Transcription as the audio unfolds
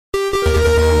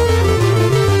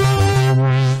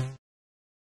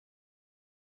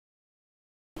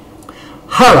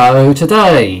Hello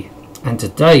today, and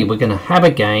today we're going to have a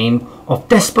game of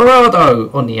Desperado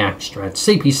on the Amstrad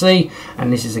CPC,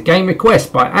 and this is a game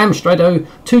request by Amstraido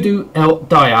Todo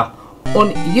on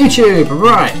YouTube.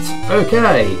 Right,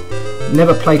 okay,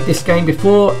 never played this game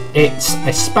before. It's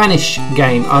a Spanish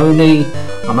game only.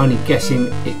 I'm only guessing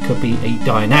it could be a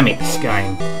dynamics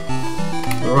game.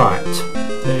 Right,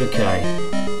 okay,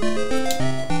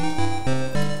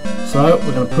 so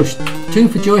we're going to push 2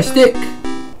 for joystick.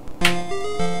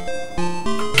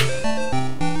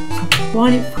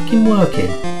 Why ain't it fucking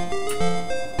working?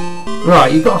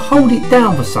 Right, you've got to hold it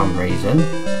down for some reason.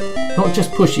 Not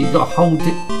just push it, you've got to hold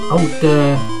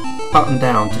the button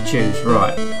down to choose.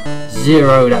 Right,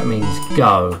 0, that means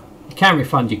go. You can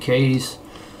refund your keys.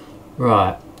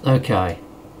 Right, okay.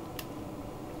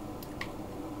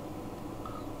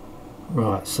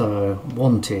 Right, so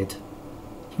wanted.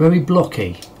 It's very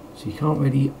blocky, so you can't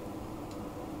really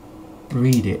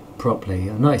read it properly.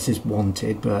 I know it says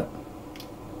wanted, but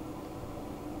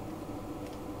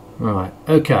right,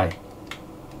 okay.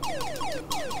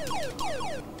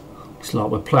 Looks like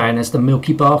we're playing as the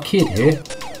Milky Bar Kid here.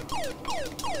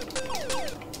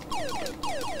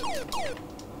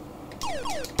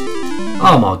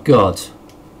 Oh my god.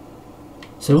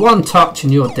 So 1 touch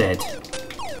and you're dead.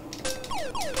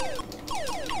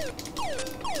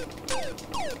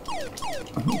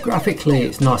 Graphically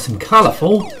it's nice and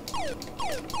colourful.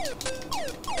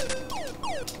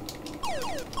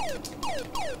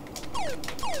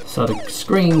 So the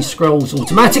screen scrolls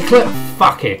automatically.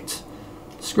 Fuck it.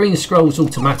 The screen scrolls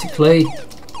automatically.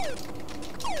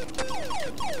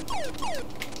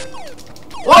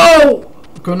 Whoa!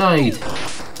 Grenade.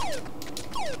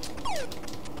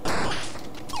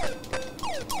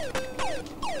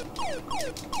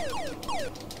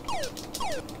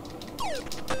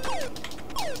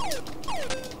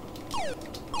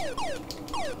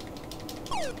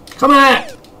 Come here!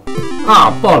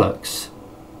 Ah, bollocks.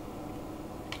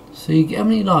 So you get, how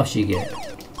many lives you get?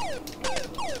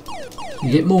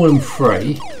 You get more than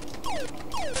 3.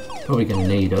 Probably going to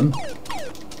need them.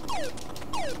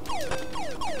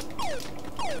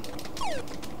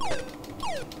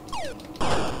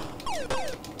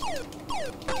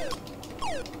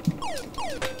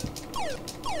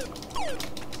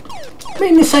 I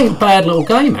mean, this ain't a bad little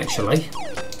game actually.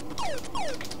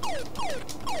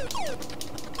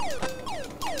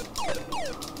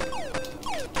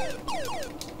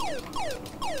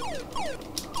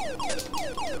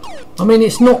 I mean,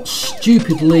 it's not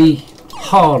stupidly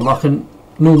hard like a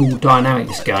normal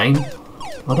dynamics game.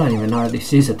 I don't even know if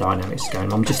this is a dynamics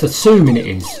game. I'm just assuming it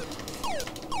is.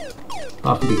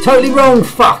 I could be totally wrong.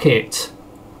 Fuck it.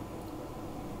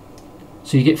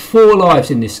 So you get 4 lives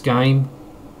in this game.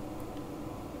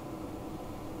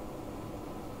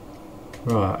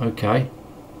 Right, okay.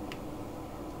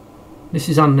 This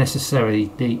is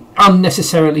unnecessarily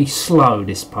slow,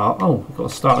 this part. Oh, we've got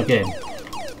to start again.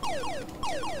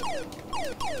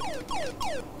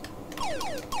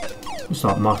 It's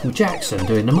like Michael Jackson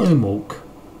doing the moonwalk.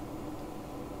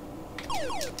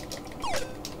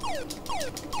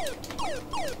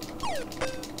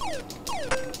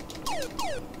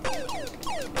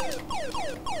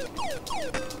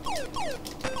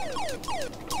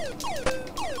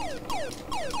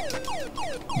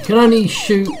 You can only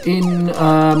shoot in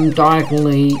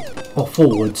diagonally or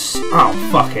forwards. Oh,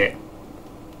 fuck it.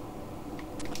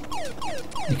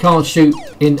 You can't shoot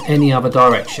in any other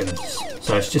directions.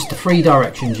 So it's just the 3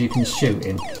 directions you can shoot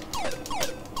in.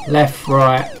 Left,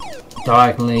 right,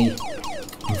 diagonally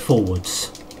and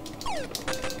forwards.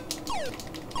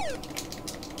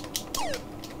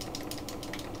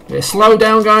 Bit of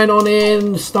slowdown going on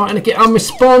in, starting to get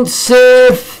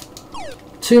unresponsive.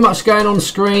 Too much going on the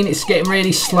screen, it's getting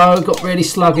really slow, got really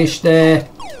sluggish there.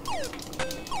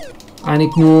 And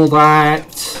ignore that.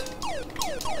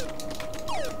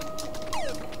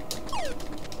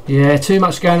 Yeah, too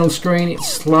much going on screen, it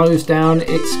slows down,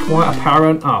 it's quite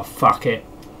apparent. Oh, fuck it.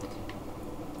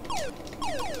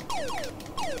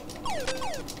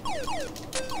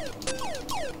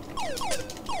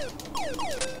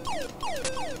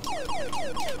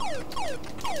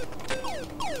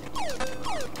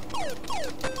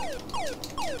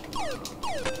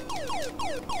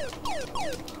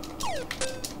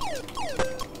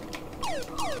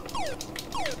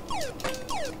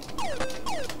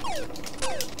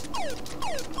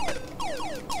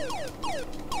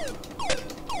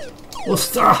 What's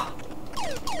that?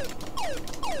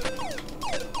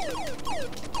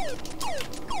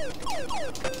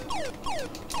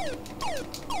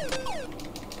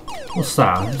 What's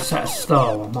that? Is that a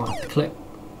star? I might have to click.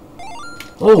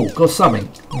 Oh, got something.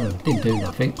 Oh, didn't do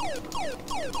nothing.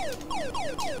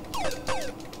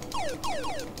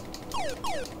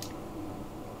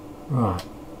 Right.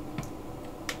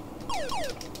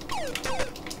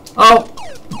 Oh!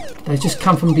 They just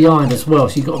come from behind as well,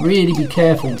 so you've got to really be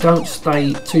careful. Don't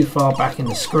stay too far back in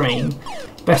the screen.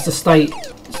 Best to stay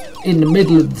in the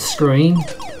middle of the screen.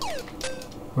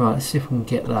 Right, let's see if we can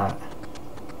get that.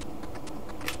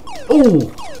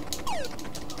 Oh!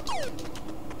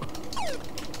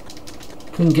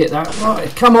 Couldn't get that.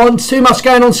 Right, come on, too much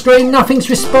going on screen, nothing's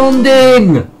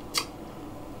responding!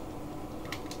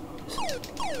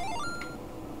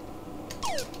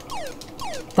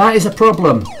 That is a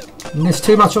problem. When there's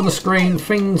too much on the screen,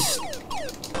 things,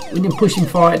 when you're pushing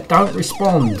for it, don't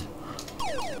respond.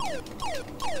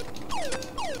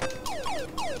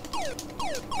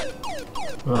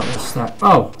 Right, what's that?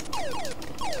 Oh!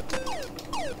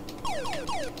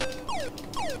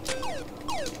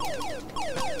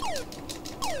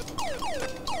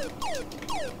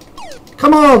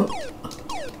 Come on!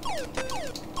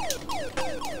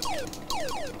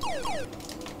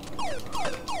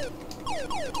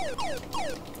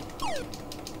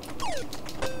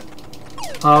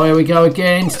 Oh, here we go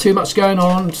again. It's too much going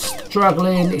on.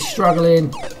 Struggling, it's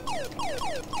struggling.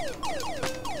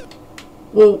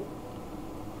 Well,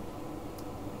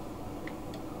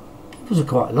 it was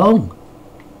quite long.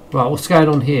 Right, what's going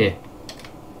on here?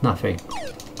 Nothing.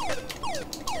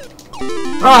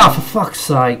 Ah, for fuck's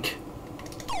sake.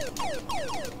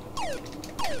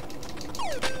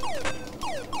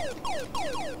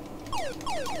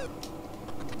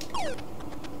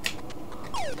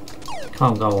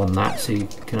 Can't go on that, so you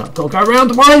cannot. Got to go around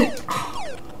the way.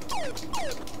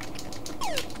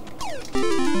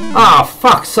 Ah,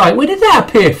 fuck's sake! Where did that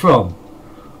appear from?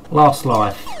 Last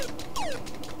life.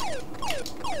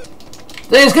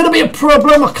 There's going to be a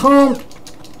problem. I can't,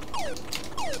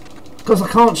 because I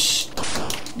can't.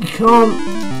 You can't.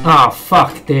 Ah,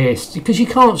 fuck this! Because you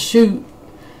can't shoot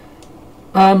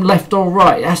left or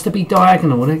right. It has to be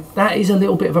diagonal, and that is a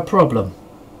little bit of a problem.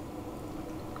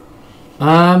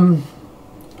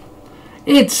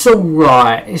 It's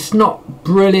alright. It's not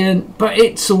brilliant, but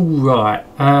it's alright.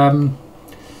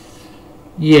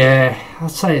 Yeah,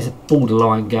 I'd say it's a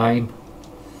borderline game.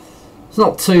 It's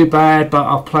not too bad, but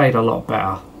I've played a lot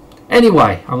better.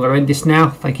 Anyway, I'm going to end this now.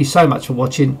 Thank you so much for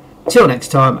watching. Till next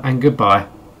time, and goodbye.